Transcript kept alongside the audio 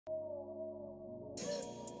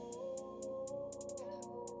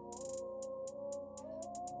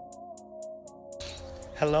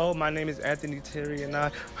Hello, my name is Anthony Terry, and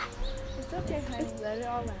It's okay, honey. Let it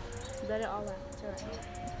all out. Let it all out. It's alright.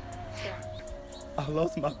 It's alright. I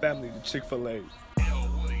lost my family to Chick-fil-A.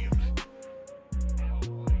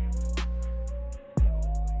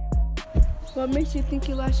 What makes you think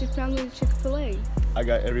you lost your family to Chick-fil-A? I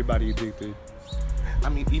got everybody addicted. I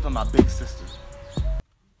mean, even my big sister.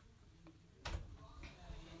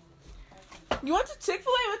 You went to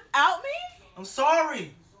Chick-fil-A without me? I'm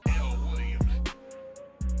sorry.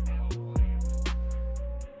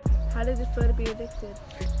 How does it feel to be addicted?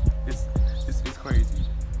 It's crazy.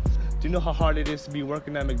 Do you know how hard it is to be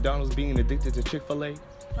working at McDonald's being addicted to Chick-fil-A?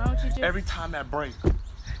 Why don't you just... Every time I break,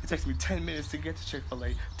 it takes me 10 minutes to get to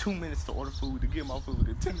Chick-fil-A, 2 minutes to order food, to get my food,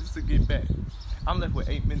 and 10 minutes to get back. I'm left with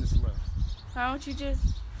 8 minutes left. Why don't you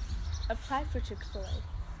just apply for Chick-fil-A?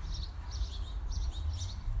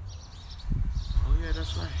 Oh yeah,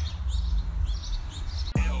 that's right.